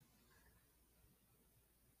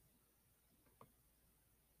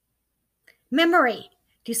Memory,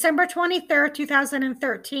 December 23rd,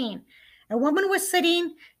 2013. A woman was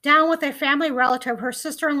sitting down with a family relative, her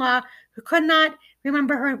sister-in-law, who could not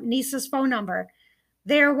remember her niece's phone number.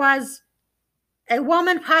 There was a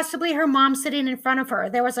woman, possibly her mom, sitting in front of her.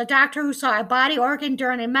 There was a doctor who saw a body organ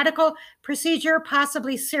during a medical procedure,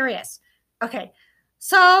 possibly serious. Okay,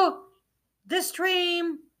 so this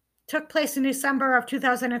dream took place in December of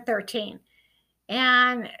 2013.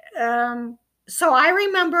 And so I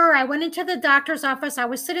remember I went into the doctor's office. I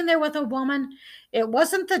was sitting there with a woman. It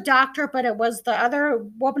wasn't the doctor, but it was the other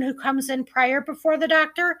woman who comes in before the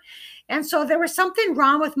doctor. And so there was something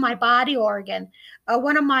wrong with my body organ,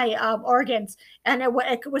 one of my organs, and it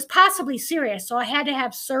was possibly serious. So I had to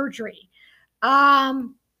have surgery.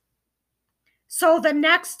 So the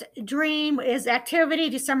next dream is activity,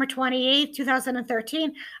 December 28th,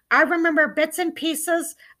 2013. I remember bits and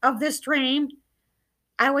pieces of this dream.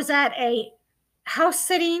 I was at a house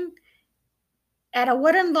sitting at a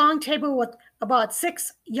wooden long table with about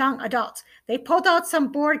 6 young adults. They pulled out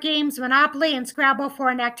some board games, Monopoly and Scrabble, for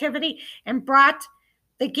an activity and brought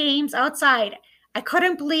the games outside. I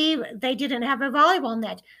couldn't believe they didn't have a volleyball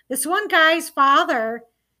net. This one guy's father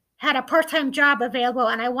had a part-time job available,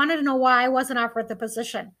 and I wanted to know why I wasn't offered the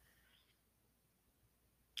position.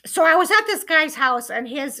 So I was at this guy's house, and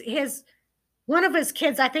his one of his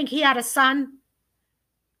kids, I think he had a son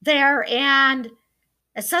there, and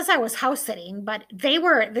it says I was house sitting, but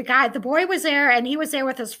the boy was there, and he was there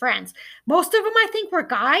with his friends. Most of them, I think, were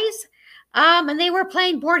guys. And they were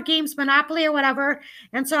playing board games, Monopoly or whatever.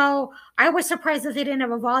 And so I was surprised that they didn't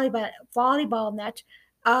have a volleyball net.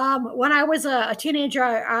 When I was a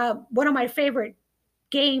teenager, one of my favorite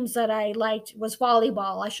games that I liked was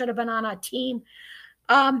volleyball. I should have been on a team.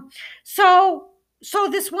 So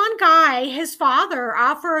this one guy, his father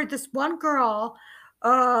offered this one girl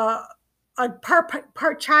a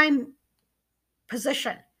part-time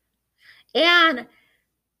position. And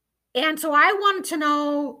so I wanted to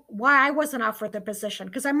know why I wasn't offered the position,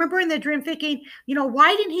 because I remember in the dream thinking,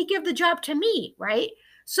 why didn't he give the job to me, right?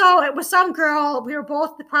 So it was some girl. We were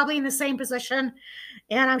both probably in the same position,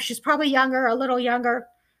 and she's probably younger, a little younger.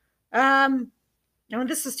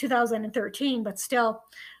 This is 2013, but still.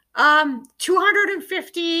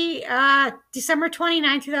 250, December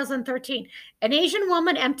 29, 2013. An Asian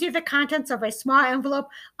woman emptied the contents of a small envelope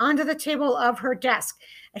onto the table of her desk.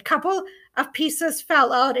 A couple of pieces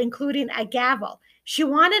fell out, including a gavel. She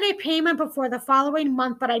wanted a payment before the following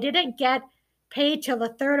month, but I didn't get paid till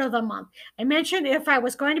the 3rd of the month. I mentioned if I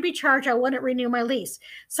was going to be charged, I wouldn't renew my lease.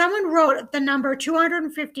 Someone wrote the number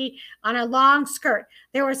 250 on a long skirt.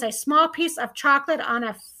 There was a small piece of chocolate on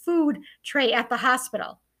a food tray at the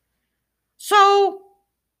hospital. So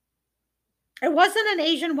it wasn't an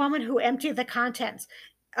Asian woman who emptied the contents.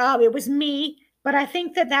 It was me, but I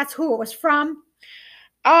think that's who it was from.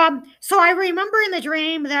 So I remember in the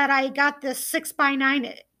dream that I got this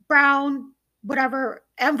 6x9 brown, whatever,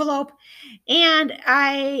 envelope, and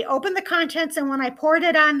I opened the contents, and when I poured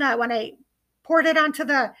it onto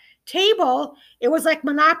the table, it was like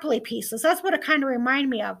Monopoly pieces. That's what it kind of reminded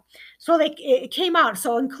me of. So it came out,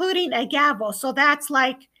 so including a gavel. So that's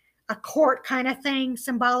like a court kind of thing,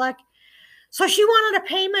 symbolic. So she wanted a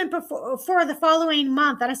payment for the following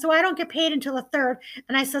month. And I said, well, I don't get paid until the 3rd.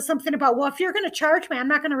 And I said something about, well, if you're going to charge me, I'm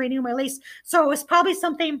not going to renew my lease. So it was probably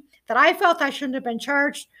something that I felt I shouldn't have been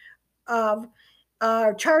charged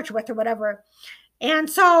with or whatever. And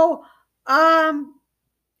so, and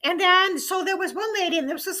then, so there was one lady, and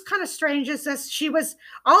this was kind of strange, is this,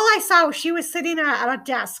 all I saw was she was sitting at a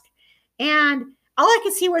desk, and all I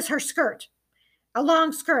could see was her skirt, a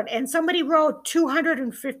long skirt, and somebody wrote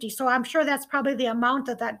 250. So I'm sure that's probably the amount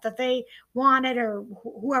that they wanted, or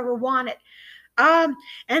whoever wanted. And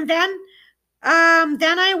then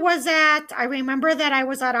I remember that I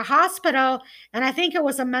was at a hospital, and I think it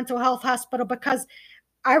was a mental health hospital, because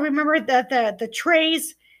I remember that the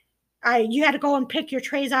trays, you had to go and pick your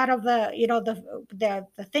trays out of the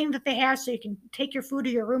thing that they have, so you can take your food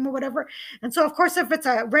to your room or whatever. And so, of course, if it's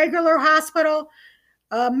a regular hospital,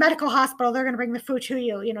 medical hospital, they're going to bring the food to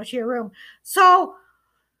you, to your room. So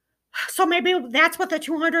maybe that's what the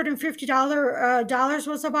 $250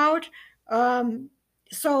 was about.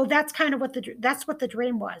 So that's kind of what the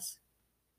dream was.